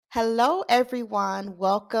Hello, everyone.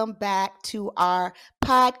 Welcome back to our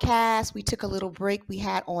podcast. We took a little break. We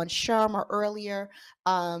had on Sherma earlier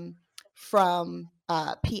from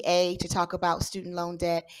PA to talk about student loan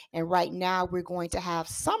debt. And right now, we're going to have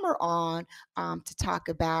Summer on to talk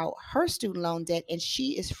about her student loan debt. And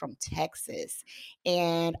she is from Texas.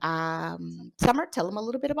 And Summer, tell them a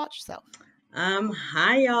little bit about yourself.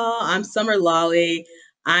 Hi y'all. I'm Summer Lawley.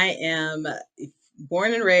 I am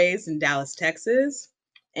born and raised in Dallas, Texas,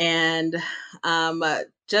 and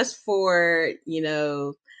just for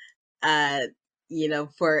uh,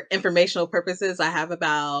 for informational purposes, I have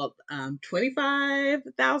about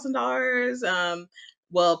 $25,000.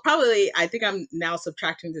 Well, probably I think I'm now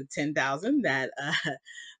subtracting the 10,000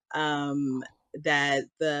 um, that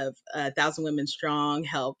the Thousand Women Strong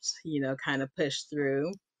helped, kind of push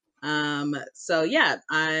through. So yeah,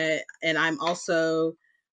 I'm also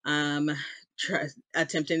um,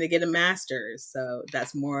 attempting to get a master's, so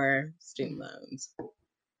that's more student Mm, loans.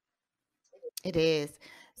 it is.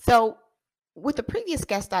 So, with the previous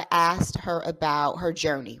guest, I asked her about her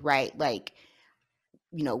journey, right? Like,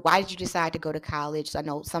 why did you decide to go to college? So I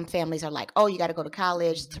know some families are like, oh, you got to go to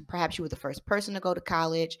college. Perhaps you were the first person to go to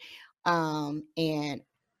college. And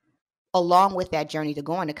along with that journey to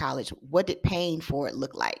going to college, what did paying for it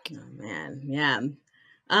look like? Oh man, yeah,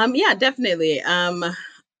 yeah, definitely.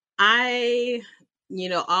 I,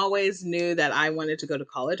 always knew that I wanted to go to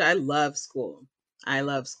college. I love school. I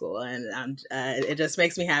love school, and it just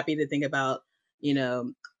makes me happy to think about, you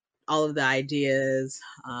know, all of the ideas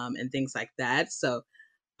and things like that. So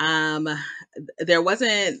um, there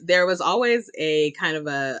was always a kind of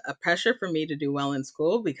a pressure for me to do well in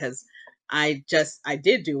school because I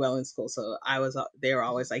did do well in school. So they were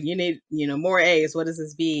always like, you need, more A's. What does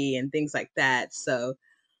this be? And things like that. So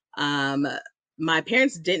um, my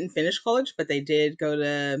parents didn't finish college, but they did go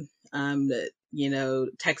to,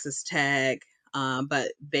 Texas Tech,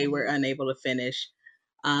 but they were Mhm. unable to finish.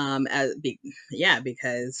 Yeah,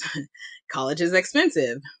 because college is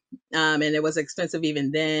expensive, and it was expensive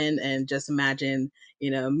even then. And just imagine,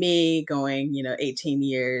 me going, 18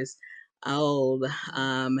 years old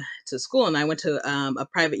Mhm. to school, and I went to a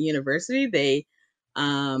private university.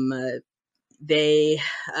 Um, they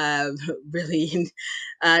really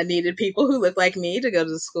needed people who looked like me to go to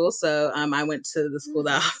the school. So I went to the school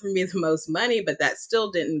that Nice. offered me the most money, but that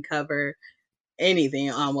still didn't cover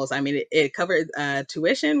anything almost. I mean, it covered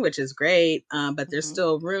tuition, which is great, but there's Mhm.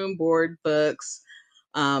 still room, board, books,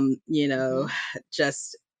 um, you know, Mhm.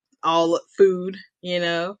 just all food,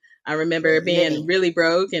 I remember being Living. really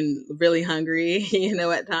broke and really hungry,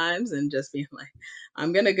 at times, and just being like,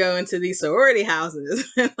 I'm gonna go into these sorority houses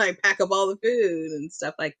and like pack up all the food and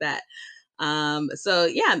stuff like that. So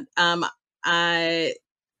yeah, I,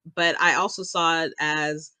 but I also saw it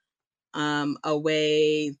as a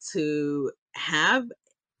way to have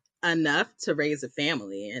enough to raise a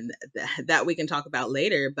family, and that we can talk about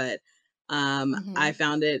later. But I Mhm.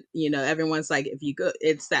 found it, everyone's like, if you go,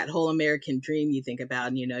 it's that whole American dream you think about,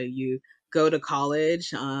 and, you go to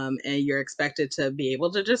college, and you're expected to be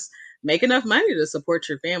able to just make enough money to support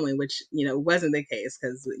your family, which, wasn't the case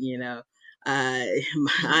because, uh, Mhm.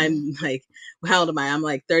 I'm like, how old am I? I'm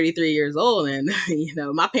like 33 years old, and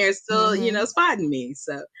my parents still, Mhm. spotting me.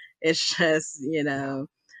 So it's just,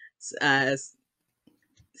 uh,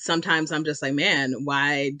 sometimes I'm just like, man,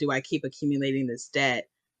 why do I keep accumulating this debt?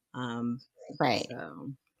 Um, Right.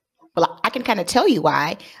 so Well, I can kind of tell you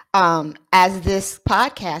why. As this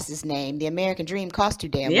podcast is named, "The American Dream Costs Too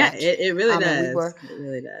Damn yeah, Much," it really and we does. were, It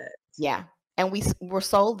really does. yeah, and were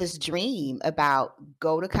sold this dream about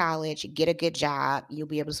go to college, get a good job, you'll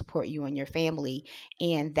be able to support you and your family,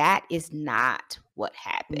 and that is not what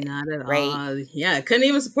happened, Not at right? all. Yeah, I couldn't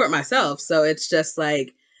even support myself. So it's just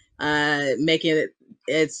like making it,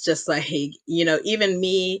 it's just like, even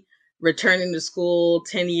me returning to school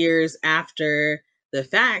 10 years after the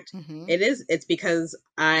fact, Hmm. it's because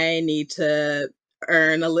I need to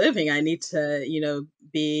earn a living. I need to,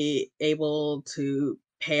 be able to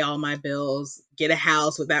pay all my bills, get a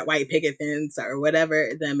house with that white picket fence or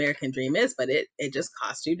whatever the American dream is, but it just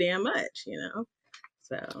costs you damn much.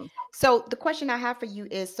 So So the question I have for you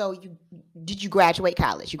is: so you graduate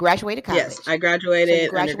college? You graduated yes, college, I so you graduated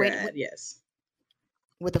graduated undergrad. Yes.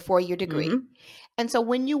 with a 4-year degree, Hmm. and so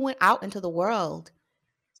when you went out into the world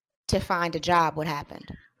to find a job, what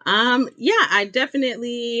happened? Yeah, I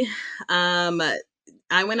definitely, um,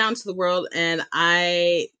 I went out into the world, and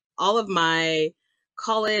all of my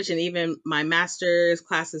college and even my master's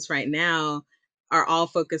classes right now are all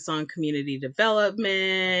focused on community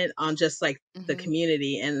development, on just like the Hmm.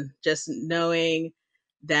 community, and just knowing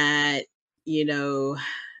that, you know,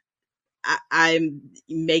 I'm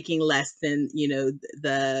making less than,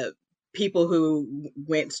 the people who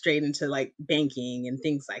went straight into like banking and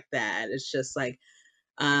things like that. It's just like,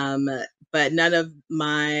 um, but none of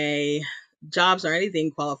my jobs or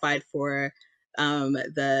anything qualified for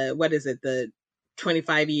what is it, the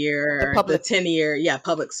 25-year The or the public. 10-year, yeah,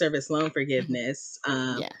 public service loan Mhm. forgiveness.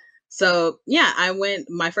 Yeah. So yeah,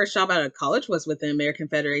 my first job out of college was with the American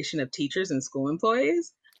Federation of Teachers and School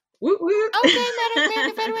Employees. Woot woot. Okay,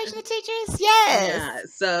 American Federation of Teachers. Yes. Yeah.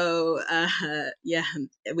 So, yeah,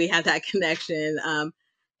 we had that connection.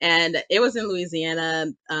 And it was in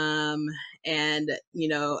Louisiana. And,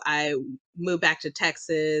 I moved back to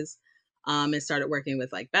Texas, and started working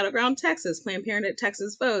with like Battleground Texas, Planned Parenthood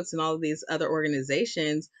Texas Votes, and all of these other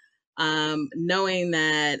organizations, knowing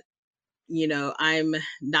that, I'm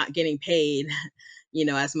not getting paid,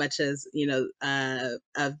 as much as,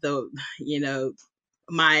 of the, you know,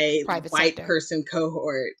 my Private white sector. person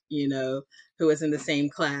cohort, who was in the same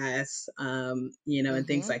class, and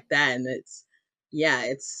things Hmm. like that. And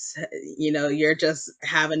yeah, you're just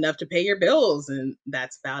have enough to pay your bills, and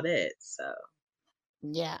that's about it. So,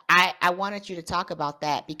 Yeah, I wanted you to talk about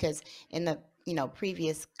that because in the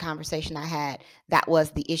previous conversation I had, that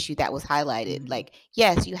was the issue that was highlighted. mhm, Like,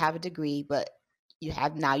 yes, you have a degree, but you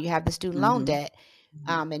have the student loan mhm, debt,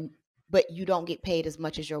 and but you don't get paid as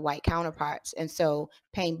much as your white counterparts, and so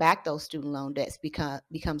paying back those student loan debts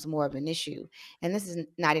becomes more of an issue. And this is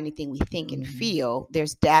not anything we think and mhm, feel.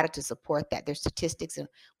 There's data to support that. There's statistics, and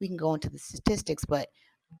we can go into the statistics, but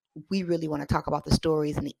we really want to talk about the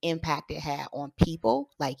stories and the impact it had on people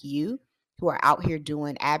like you who are out here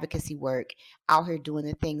doing advocacy work, out here doing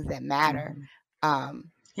the things that matter. mhm.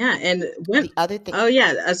 Um, Yeah, and when the other thing, oh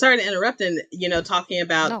yeah, sorry to interrupt. And talking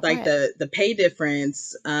about no, go like ahead. the pay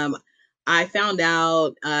difference, I found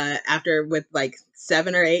out after with like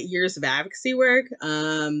 7 or 8 years of advocacy work,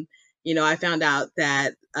 I found out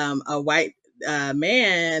that a white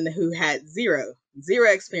man who had zero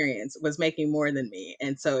experience was making more than me,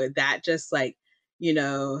 and so that just like, you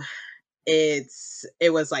know, it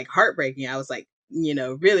was like heartbreaking. I was like,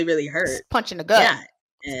 really, really It's hurt. punch in the gut. Yeah.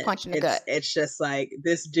 It's a And punch in the gut. it's just like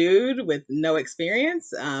this dude with no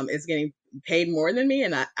experience is getting paid more than me.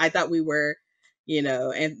 And I thought we were,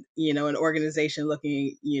 an organization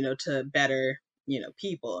looking, to better,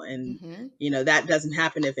 people. And, Hmm. that doesn't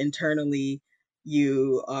happen if internally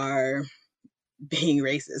you are being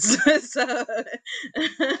racist. So,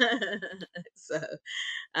 so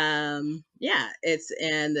yeah, it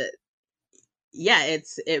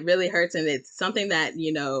really hurts. And it's something that,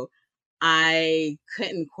 I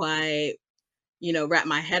couldn't quite, wrap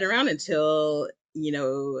my head around until,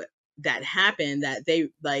 that happened, that they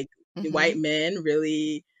like white Hmm. men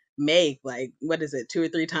really make like, what is it, 2 or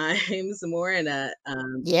 3 times more in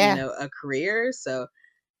Yeah. a career. So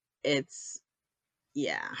it's,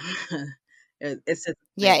 yeah, it's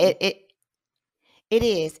Yeah, disappointing. it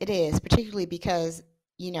is. It is, particularly because,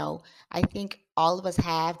 you know, I think all of us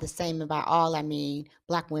have the same, and by all I mean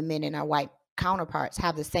black women and our white counterparts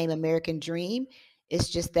have the same American dream. It's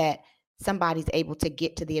just that somebody's able to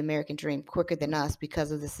get to the American dream quicker than us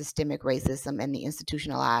because of the systemic racism and the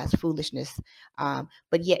institutionalized foolishness.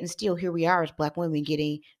 But yet and still here we are as black women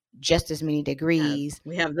getting just as many Yeah, degrees,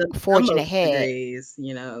 we have the forging most ahead. degrees,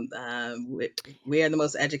 we are the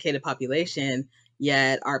most educated population,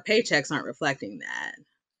 yet our paychecks aren't reflecting that.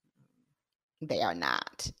 They are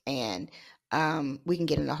not. And we can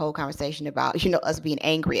get in a whole conversation about, us being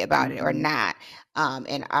angry about it or Mhm, not,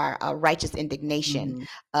 and our righteous indignation. mhm,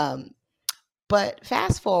 Um, but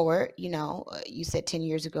fast forward, you said 10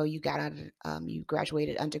 years ago you got out of, you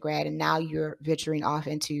graduated undergrad, and now you're venturing off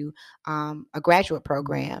into a graduate mhm.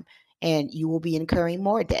 program, and you will be incurring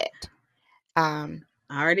more debt. Um,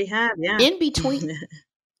 I already have, yeah. in between,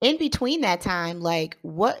 in between that time, like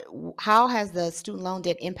how has the student loan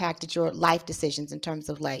debt impacted your life decisions in terms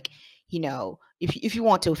of like, if you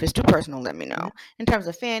want to, if it's too personal, let me Yeah, know. In terms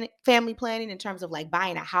of family planning, in terms of like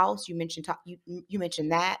buying a house, you mentioned you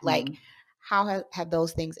mentioned that. Like, mhm. how have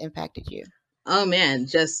those things impacted you? Oh man,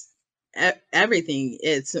 just everything.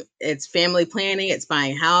 It's family planning, it's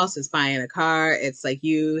buying a house, it's buying a car. It's like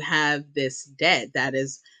you have this debt that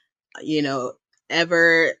is, you know,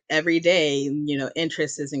 every day,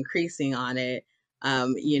 interest is increasing on it.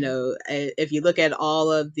 Hmm. If you look at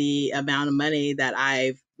all of the amount of money that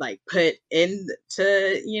I've like put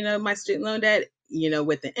into, my student loan debt,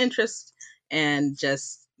 with the interest and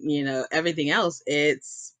just, everything else,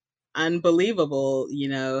 it's unbelievable,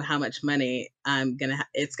 how much money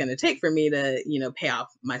it's gonna take for me to, pay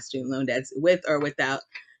off my student loan debts with or without,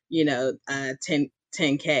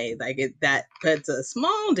 10K. Like that puts a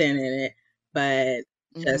small dent in it, but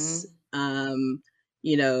just Hmm.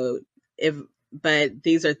 You know, if but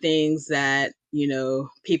these are things that,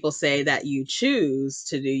 people say that you choose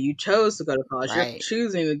to do. You chose to go to college. You're Right.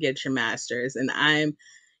 choosing to get your master's. And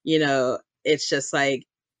it's just like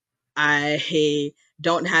I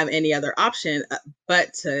don't have any other option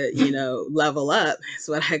but to, level up. Is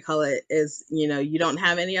what I call it. Is, you don't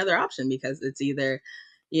have any other option because it's either,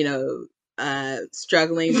 you know,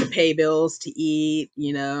 struggling to pay bills, to eat,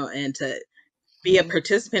 and to be a Mhm.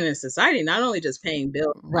 participant in society, not only just paying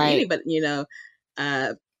bills and Right. eating, but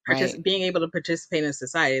uh, Right. being able to participate in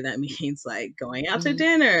society. That means like going out to Mhm.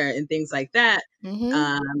 dinner and things like that. Mhm.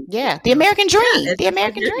 Um, Yeah, the American yeah, dream. it's The just like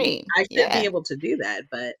American you're, dream. I should be Yeah. able to do that,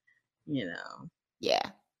 but you know, Yeah.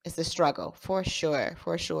 It's a struggle for sure,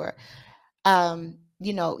 for sure.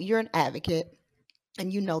 You're an advocate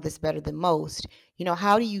and you know this better than most.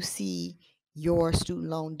 How do you see your student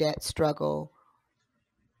loan debt struggle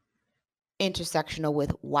intersectional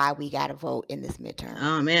with why we got to vote in this midterm?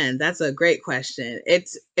 oh man, that's a great question.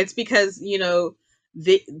 It's because,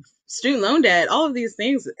 the student loan debt, all of these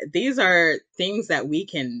things, these are things that we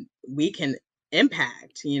can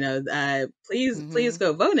impact. Please Mhm.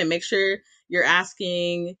 go vote and make sure you're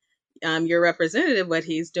asking your representative what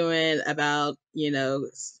he's doing about,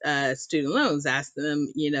 student loans. Ask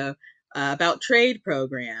them, about trade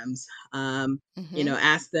programs. Mhm.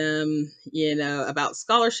 Ask them, about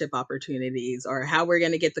scholarship opportunities or how we're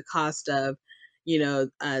going to get the cost of,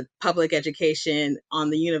 public education on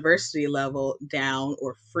the university level down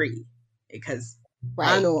or free. Because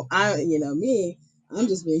I Right. know, me, I'm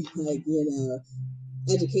just being like,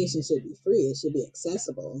 education should be free. It should be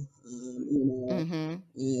accessible. Mhm.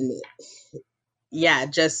 And yeah,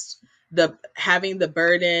 just the having the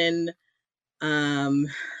burden um,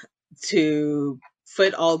 to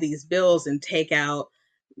foot all these bills and take out,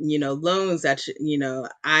 loans that,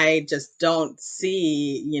 I just don't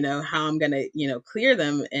see, how I'm going to, clear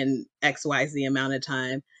them in XYZ amount of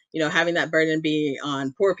time. Having that burden be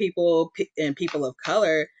on poor people and people of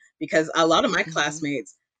color, because a lot of my Mhm.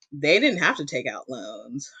 classmates, they didn't have to take out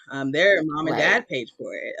loans. Their mom and Right. dad paid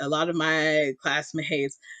for it. A lot of my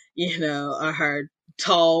classmates, are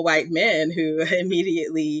tall white men who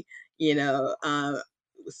immediately, you know,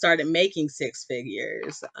 started making six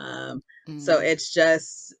figures. So Mhm. it's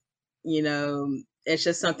just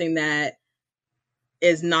something that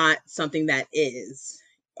is not something that is,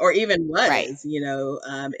 or even Right. was,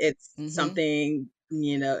 it's Mhm. something,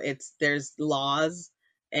 there's laws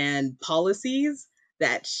and policies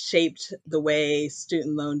that shaped the way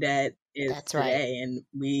student loan debt is That's right. today. And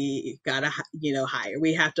we gotta, hire,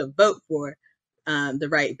 we have to vote for the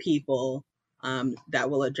right people that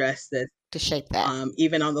will address this, To shape that.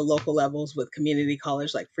 even on the local levels with community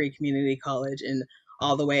college, like free community college, and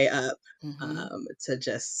all the way up Mhm. to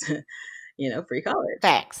just, free college.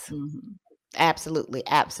 Facts. Hmm. Absolutely,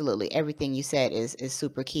 absolutely. Everything you said is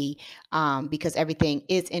super key, because everything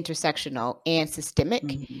is intersectional and systemic.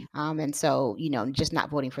 Hmm. And so, just not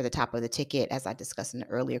voting for the top of the ticket, as I discussed in the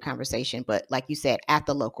earlier conversation, but like you said, at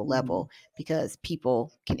the local Hmm. level, because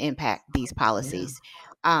people can impact these Yeah. policies.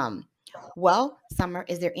 Um, well, Summer,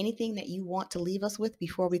 is there anything that you want to leave us with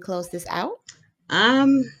before we close this out? Um,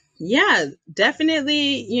 yeah,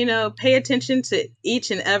 definitely, pay attention to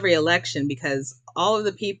each and every election, because all of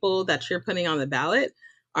the people that you're putting on the ballot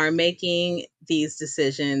are making these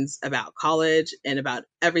decisions about college and about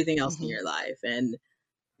everything else in Hmm. your life. And,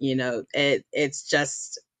 it's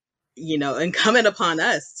just, incumbent upon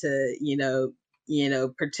us to,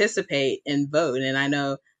 participate and vote. And I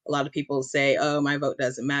know a lot of people say, "Oh, my vote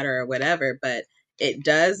doesn't matter" or whatever, but it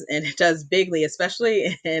does, and it does bigly,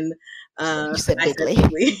 especially in, You said I said bigly.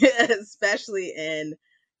 bigly, especially in,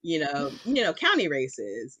 county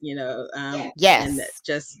races, and Yes,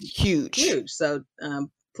 just huge. huge. So,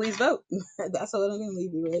 please vote. That's what I'm going to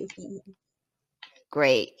leave you with.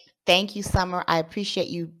 Great. Thank you, Summer. I appreciate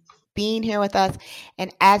you being here with us.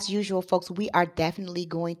 And as usual, folks, we are definitely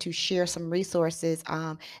going to share some resources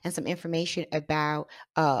and some information about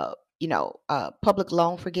public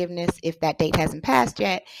loan forgiveness if that date hasn't passed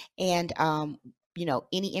yet, and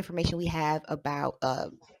any information we have about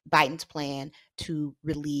Biden's plan to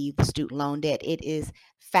relieve the student loan debt. It is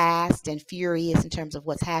fast and furious in terms of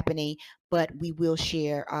what's happening, but we will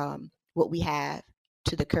share what we have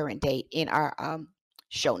to the current date in our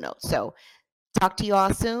show notes. So talk to you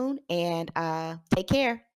all soon and take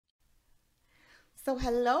care. So,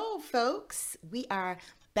 hello, folks. We are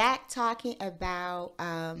back talking about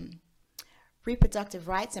reproductive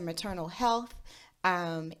rights and maternal health.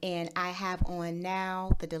 And I have on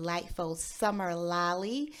now the delightful Summer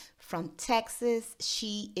Lally from Texas.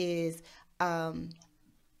 She is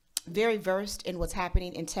very versed in what's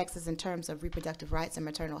happening in Texas in terms of reproductive rights and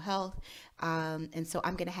maternal health. And so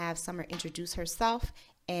I'm going to have Summer introduce herself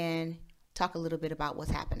and talk a little bit about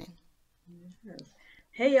what's happening.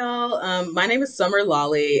 Hey y'all, my name is Summer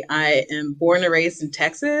Lawley. I am born and raised in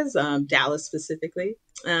Texas, Dallas specifically.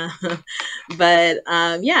 Uh,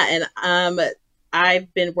 and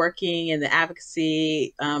I've been working in the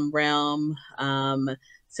advocacy realm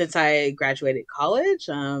since I graduated college,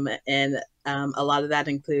 and a lot of that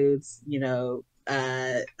includes,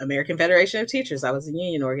 American Federation of Teachers. I was a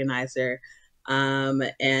union organizer.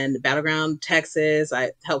 And Battleground Texas,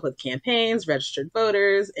 I help with campaigns, registered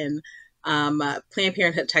voters, and Planned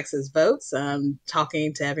Parenthood Texas Votes,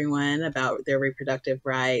 talking to everyone about their reproductive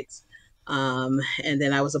rights. And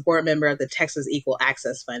then I was a board member of the Texas Equal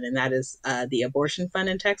Access Fund, and that is the abortion fund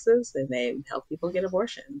in Texas, and they help people get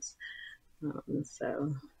abortions.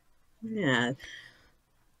 So, yeah.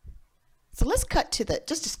 So let's cut to the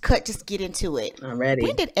just get into it. I'm ready.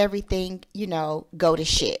 When did everything, go to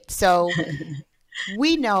shit? So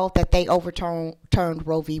we know that they overturned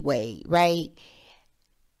Roe v. Wade, right?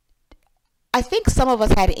 I think some of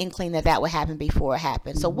us had an inkling that that would happen before it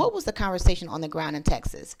happened. So what was the conversation on the ground in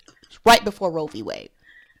Texas right before Roe v. Wade?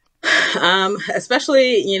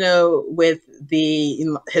 Especially, with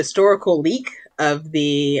the historical leak of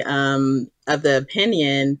the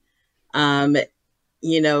opinion,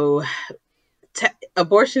 you know,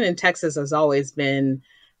 abortion in Texas has always been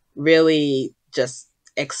really just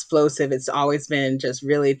explosive. It's always been just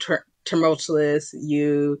really tumultuous.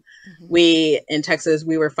 We in Texas,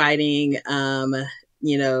 we were fighting,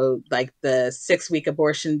 like the 6-week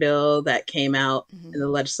abortion bill that came out in the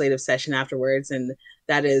legislative session afterwards. And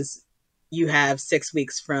that is, you have 6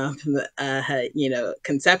 weeks from,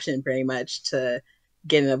 conception pretty much to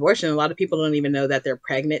get an abortion. A lot of people don't even know that they're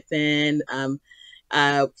pregnant then.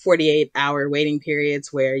 48-hour waiting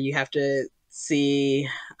periods where you have to see,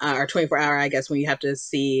 or 24-hour, I guess, when you have to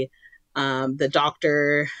see the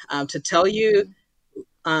doctor to tell you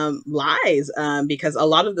lies, because a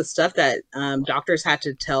lot of the stuff that doctors had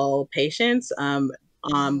to tell patients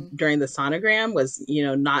during the sonogram was,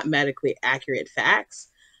 not medically accurate facts.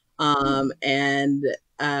 And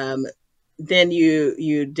then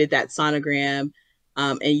you did that sonogram,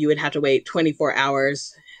 and you would have to wait 24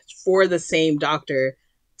 hours for the same doctor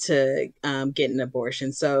to get an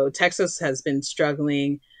abortion. So Texas has been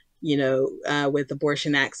struggling, with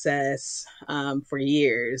abortion access for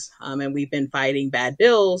years. And we've been fighting bad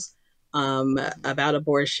bills about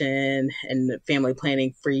abortion and family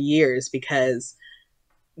planning for years because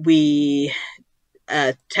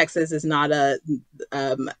Texas is not a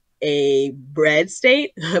red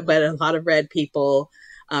state, but a lot of red people,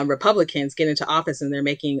 Republicans, get into office and they're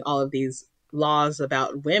making all of these laws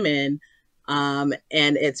about women. And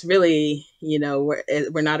it's really,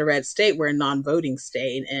 we're not a red state, we're a non-voting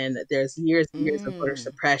state. And there's years and years of voter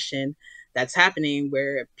suppression that's happening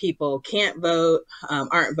where people can't vote,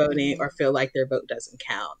 aren't voting, or feel like their vote doesn't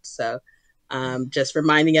count. So just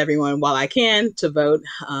reminding everyone while I can to vote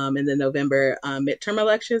in the November midterm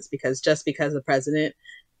elections, because just because the president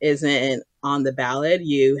isn't on the ballot,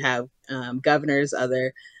 you have governors,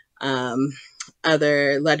 other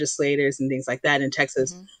legislators and things like that in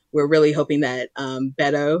Texas. We're really hoping that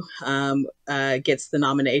Beto gets the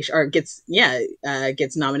nomination, or gets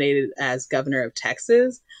nominated as governor of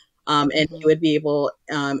Texas. And he would be able,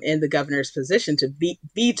 in the governor's position, to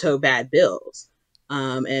veto bad bills.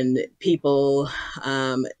 And people,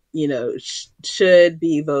 should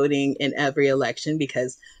be voting in every election,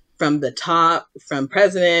 because from the top, from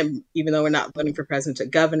president, even though we're not voting for president, to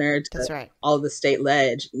governor, to That's right. all the state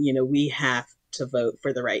leg, we have to vote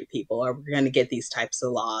for the right people, or we're going to get these types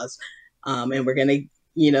of laws. And we're going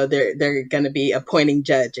to, they're going to be appointing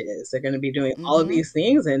judges. They're going to be doing all of these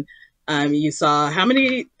things. And you saw how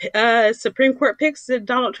many Supreme Court picks did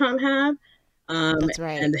Donald Trump have? That's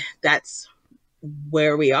right. And that's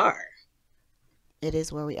where we are. It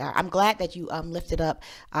is where we are. I'm glad that you lifted up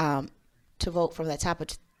to vote from the top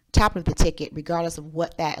of the ticket, regardless of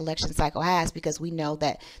what that election cycle has, because we know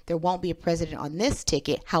that there won't be a president on this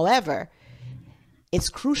ticket. However, it's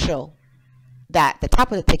crucial that the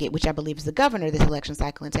top of the ticket, which I believe is the governor this election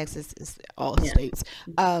cycle in Texas, is all states,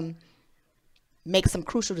 make some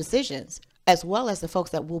crucial decisions, as well as the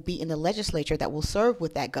folks that will be in the legislature that will serve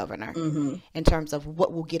with that governor in terms of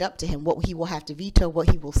what will get up to him, what he will have to veto, what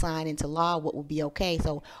he will sign into law, what will be okay.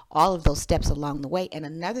 So all of those steps along the way. And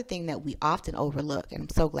another thing that we often overlook, and I'm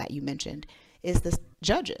so glad you mentioned, is the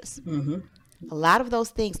judges. A lot of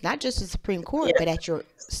those things, not just the Supreme Court, but at your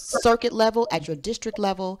circuit level, at your district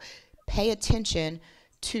level, pay attention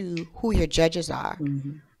to who your judges are.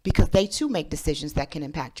 because they too make decisions that can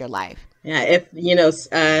impact your life. Yeah, if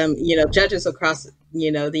judges across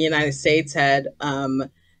the United States had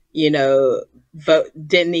vote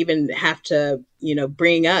didn't even have to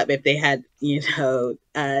bring up if they had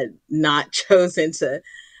not chosen to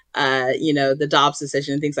the Dobbs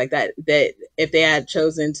decision and things like that. That if they had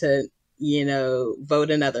chosen to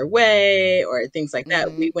vote another way or things like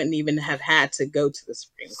that, we wouldn't even have had to go to the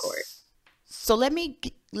Supreme Court. So let me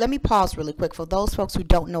pause really quick for those folks who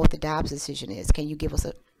don't know what the Dobbs decision is. Can you give us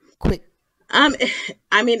a quick? I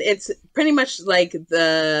mean, it's pretty much like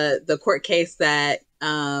the court case that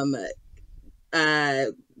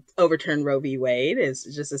overturned Roe v. Wade. Is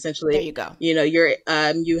just essentially, there you go.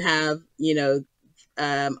 You have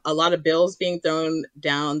a lot of bills being thrown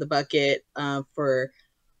down the bucket for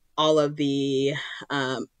all of the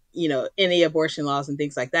any abortion laws and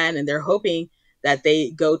things like that, and they're hoping that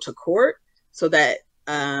they go to court so that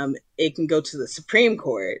it can go to the Supreme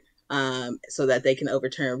Court. So that they can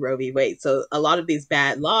overturn Roe v. Wade. So a lot of these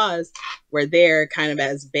bad laws were there kind of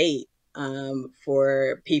as bait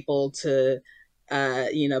for people to,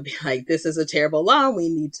 be like, this is a terrible law. We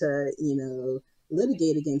need to,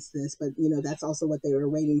 litigate against this. But, that's also what they were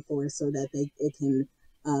waiting for so that it can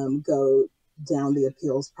go down the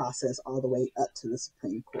appeals process all the way up to the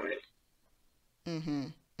Supreme Court. Mm-hmm.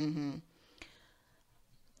 Mm-hmm.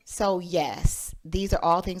 So, yes, these are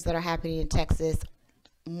all things that are happening in Texas.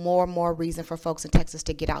 More and more reason for folks in Texas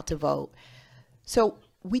to get out to vote. So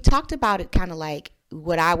we talked about it kind of like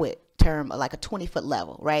what I would term like a 20-foot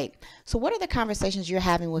level, right? So what are the conversations you're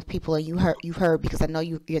having with people, and you've heard, because I know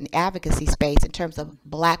you're in the advocacy space, in terms of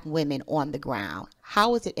Black women on the ground?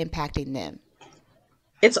 How is it impacting them?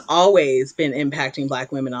 It's always been impacting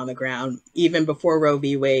Black women on the ground, even before Roe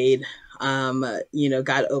v. Wade,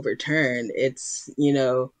 got overturned. It's,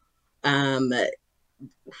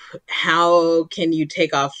 how can you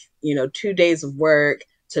take off, 2 days of work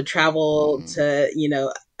to travel to,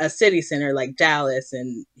 a city center like Dallas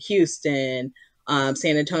and Houston,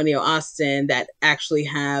 San Antonio, Austin, that actually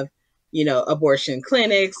have, abortion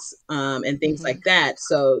clinics and things like that.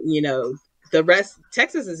 So, the rest,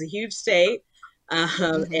 Texas is a huge state.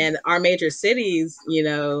 And our major cities,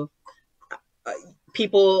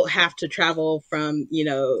 people have to travel from,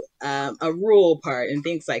 a rural part and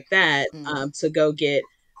things like that to go get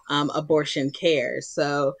abortion care.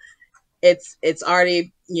 So it's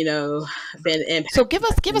already, been impacted. So give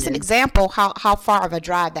us an example how far of a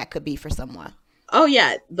drive that could be for someone. Oh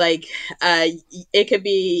yeah, like it could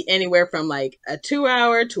be anywhere from like a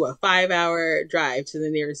 2-hour to a 5-hour drive to the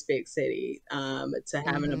nearest big city to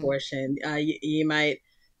have an abortion. You might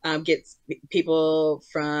get people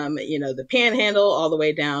from the Panhandle all the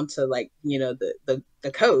way down to like the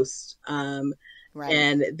coast, right.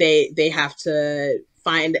 And they have to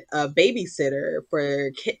find a babysitter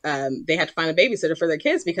for their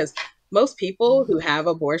kids, because most people who have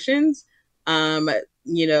abortions,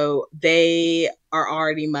 they are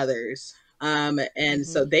already mothers. And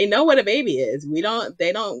so they know what a baby is.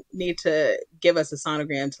 They don't need to give us a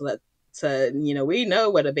sonogram we know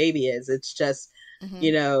what a baby is. It's just,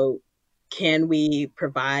 can we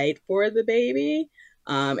provide for the baby?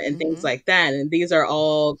 And things like that. And these are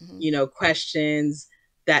all, questions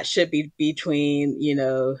that should be between,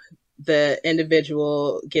 the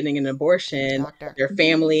individual getting an abortion, their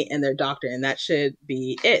family, and their doctor. And that should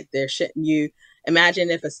be it. There shouldn't, you imagine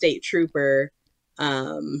if a state trooper,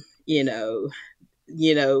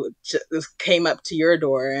 just came up to your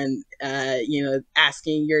door and,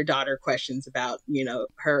 asking your daughter questions about,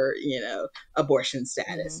 her, abortion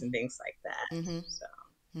status and things like that. So.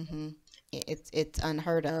 It's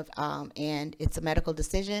unheard of, and it's a medical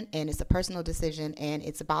decision, and it's a personal decision, and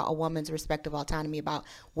it's about a woman's respective autonomy about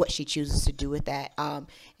what she chooses to do with that,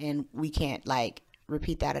 and we can't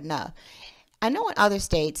repeat that enough. I know in other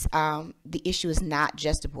states, the issue is not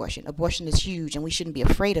just abortion. Abortion is huge, and we shouldn't be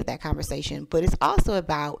afraid of that conversation, but it's also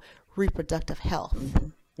about reproductive health.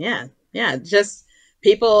 Yeah. Just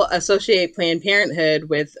people associate Planned Parenthood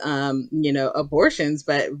with, abortions,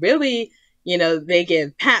 but really, they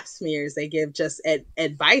give pap smears, they give just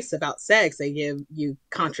advice about sex, they give you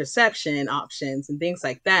contraception options and things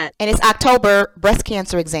like that. And it's October breast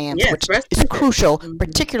cancer exams, which is crucial,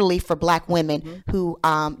 particularly for Black women who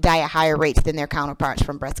die at higher rates than their counterparts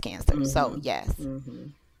from breast cancer. So, yes.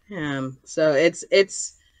 So it's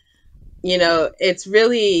it's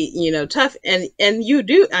really, tough. And you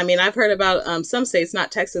do, I mean, I've heard about some states,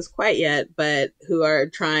 not Texas quite yet, but who are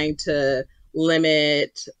trying to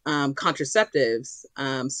limit contraceptives.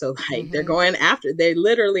 So they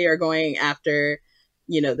literally are going after,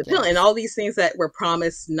 the pill and all these things that were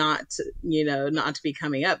promised not to be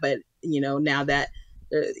coming up. But, now that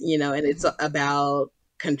You know, and it's about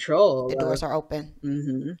control. The doors are open.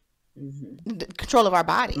 Mm-hmm. Mm-hmm. The control of our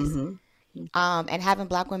bodies. Mm-hmm. And haven't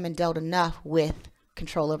Black women dealt enough with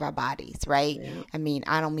control of our bodies, right? Yeah. I mean,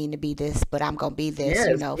 I don't mean to be this, but I'm going to be this, Yes,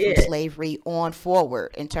 you know, from slavery on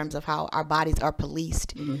forward in terms of how our bodies are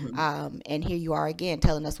policed. Mm-hmm. And here you are again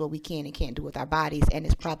telling us what we can and can't do with our bodies, and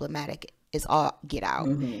it's problematic. It's all get out.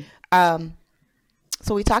 Mm-hmm.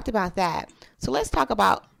 So we talked about that. So let's talk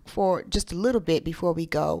about, for just a little bit before we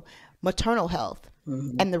go, maternal health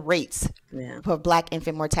and the rates for Black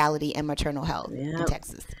infant mortality and maternal health in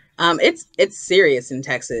Texas. It's serious in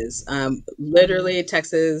Texas. Literally,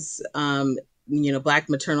 Texas, you know, Black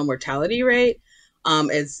maternal mortality rate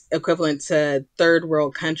is equivalent to third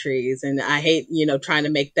world countries. And I hate, you know, trying to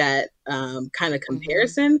make that kind of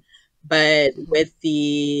comparison. But with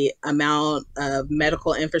the amount of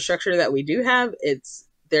medical infrastructure that we do have,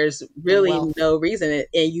 there's really no reason.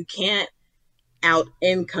 And you can't out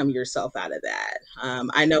income yourself out of that.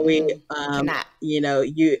 I know cannot. you know,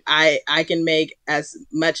 I can make as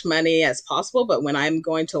much money as possible, but when I'm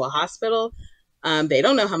going to a hospital, they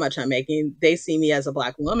don't know how much I'm making. They see me as a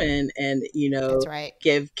Black woman and, you know, That's right.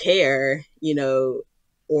 give care, you know,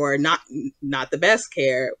 or not the best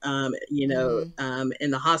care, you know,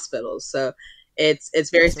 in the hospitals. So it's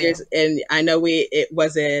very That's serious. real. And I know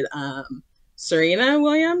Serena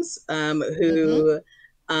Williams, who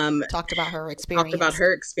talked about her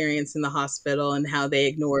experience. In the hospital and how they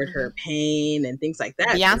ignored her pain and things like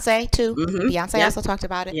that. Beyonce too. Beyonce also talked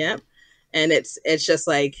about it. Yeah. And it's just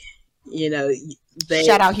like, you know,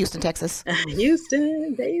 shout out Houston, Texas.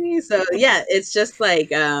 Houston, baby. So yeah, it's just like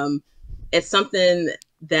it's something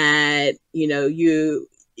that, you know,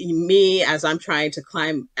 me as I'm trying to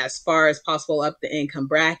climb as far as possible up the income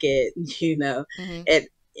bracket, you know,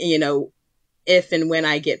 you know, if and when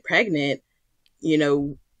I get pregnant, you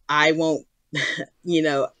know, I won't, you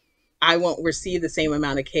know, I won't receive the same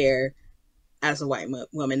amount of care as a white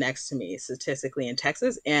woman next to me statistically in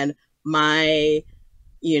Texas. And my,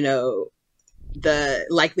 you know, the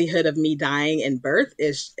likelihood of me dying in birth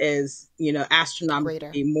is, you know,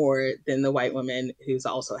 astronomically more than the white woman who's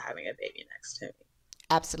also having a baby next to me.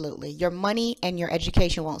 Absolutely. Your money and your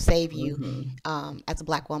education won't save you as a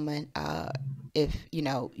Black woman if, you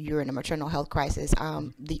know, you're in a maternal health crisis.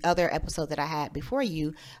 The other episode that I had before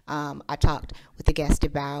you, I talked with the guest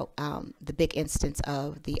about the big instance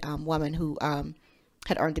of the woman who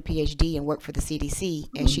had earned a PhD and worked for the CDC,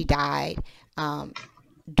 and she died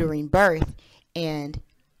during birth, and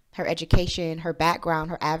her education, her background,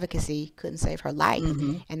 her advocacy couldn't save her life.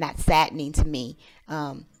 And that's saddening to me.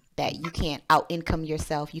 That you can't out income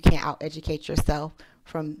yourself, you can't out educate yourself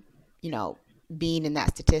from, you know, being in that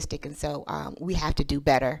statistic. And so we have to do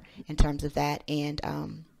better in terms of that. And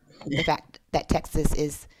the fact that Texas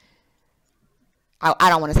is, I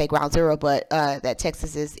don't want to say ground zero, but that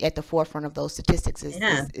Texas is at the forefront of those statistics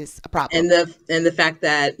is a problem. And the fact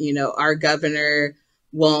that, you know, our governor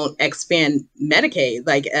won't expand Medicaid,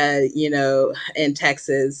 like, you know, in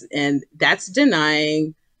Texas, and that's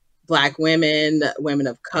denying Black women, women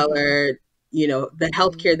of color, you know, the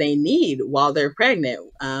healthcare they need while they're pregnant,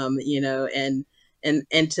 you know, and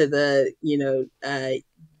into the, you know,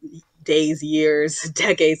 days, years,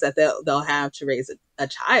 decades that they'll have to raise a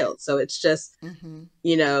child. So it's just,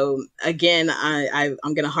 you know, again, I'm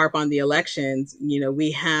going to harp on the elections. You know,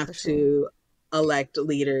 we have to elect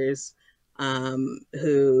leaders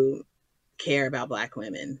who care about Black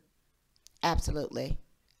women. Absolutely.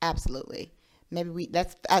 Maybe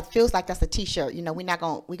it feels like that's a T-shirt. You know, we're not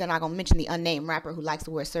gonna mention the unnamed rapper who likes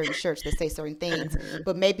to wear certain shirts that say certain things,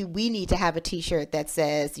 but maybe we need to have a T-shirt that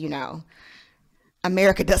says, you know,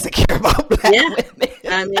 America doesn't care about Black women.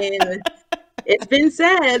 I mean, it's been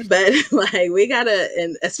said, but like we gotta,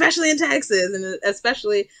 and especially in Texas, and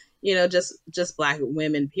especially, you know, just Black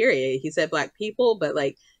women. Period. He said Black people, but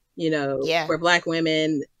like, you know, for Black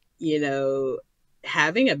women, you know,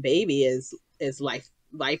 having a baby is life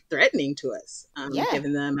threatening to us,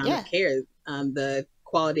 given the amount of care, the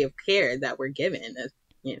quality of care that we're given.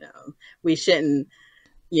 You know, we shouldn't,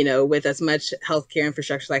 you know, with as much healthcare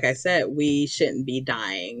infrastructure, like I said, we shouldn't be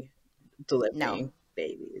dying delivering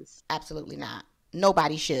babies. Absolutely not.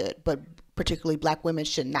 Nobody should, but particularly Black women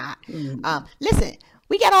should not. Listen,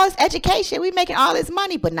 we got all this education, we making all this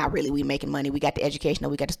money, but not really we making money. We got the education, or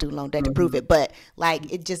we got the student loan debt to prove it, but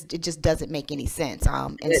like it just doesn't make any sense.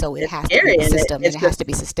 And so it has to be a system, and it has to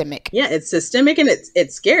be systemic. Yeah, it's systemic, and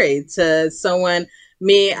it's scary to someone.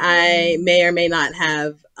 Me, I may or may not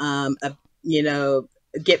have you know,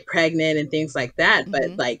 get pregnant and things like that,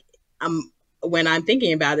 but like when I'm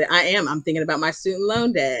thinking about it, I'm thinking about my student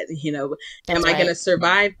loan debt. You know, am I going to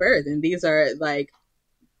survive birth? And these are like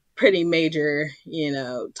pretty major,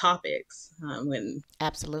 topics when.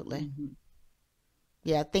 Absolutely. Mhm.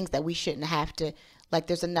 Yeah, things that we shouldn't have to, like,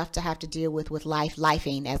 there's enough to have to deal with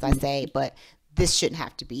lifing, as I say, but this shouldn't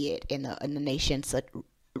have to be it in a nation such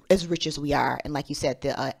as rich as we are, and like you said,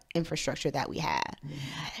 the infrastructure that we have.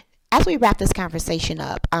 As we wrap this conversation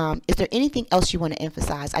up, is there anything else you want to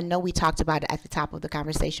emphasize? I know we talked about it at the top of the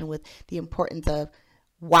conversation with the importance of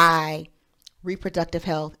why reproductive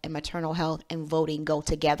health and maternal health and voting go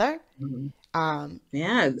together. Mhm. Um,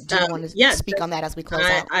 Yeah, do you want to yeah. speak on that as we close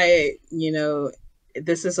I, out? I, you know,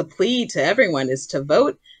 this is a plea to everyone: is to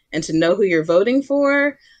vote and to know who you're voting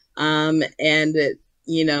for, and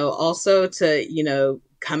also to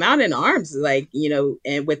come out in arms, like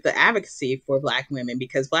and with the advocacy for Black women,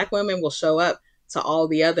 because Black women will show up to all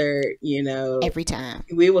the other, Every time.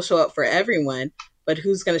 we will show up for everyone, but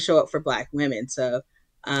who's going to show up for Black women? So,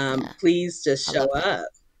 Yeah, please just I show love that. up.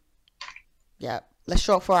 Yep. Let's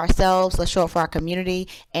show up for ourselves. Let's show up for our community,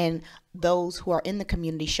 and those who are in the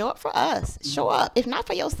community, show up for us. Show up. If not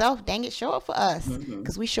for yourself, dang it, show up for us, Mm-hmm.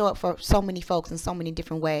 because we show up for so many folks in so many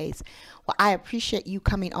different ways. Well, I appreciate you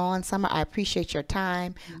coming on, Summer. I appreciate your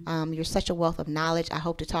time. You're such a wealth of knowledge. I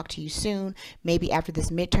hope to talk to you soon. Maybe after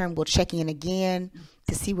this midterm, we'll check in again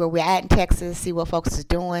to see where we're at in Texas, see what folks is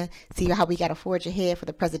doing, see how we got to forge ahead for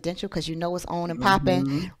the presidential, because it's on and popping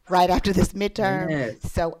Mm-hmm. right after this midterm.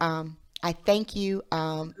 Yes. So, I thank you.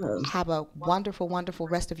 Oh. Have a wonderful, wonderful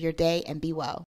rest of your day, and be well.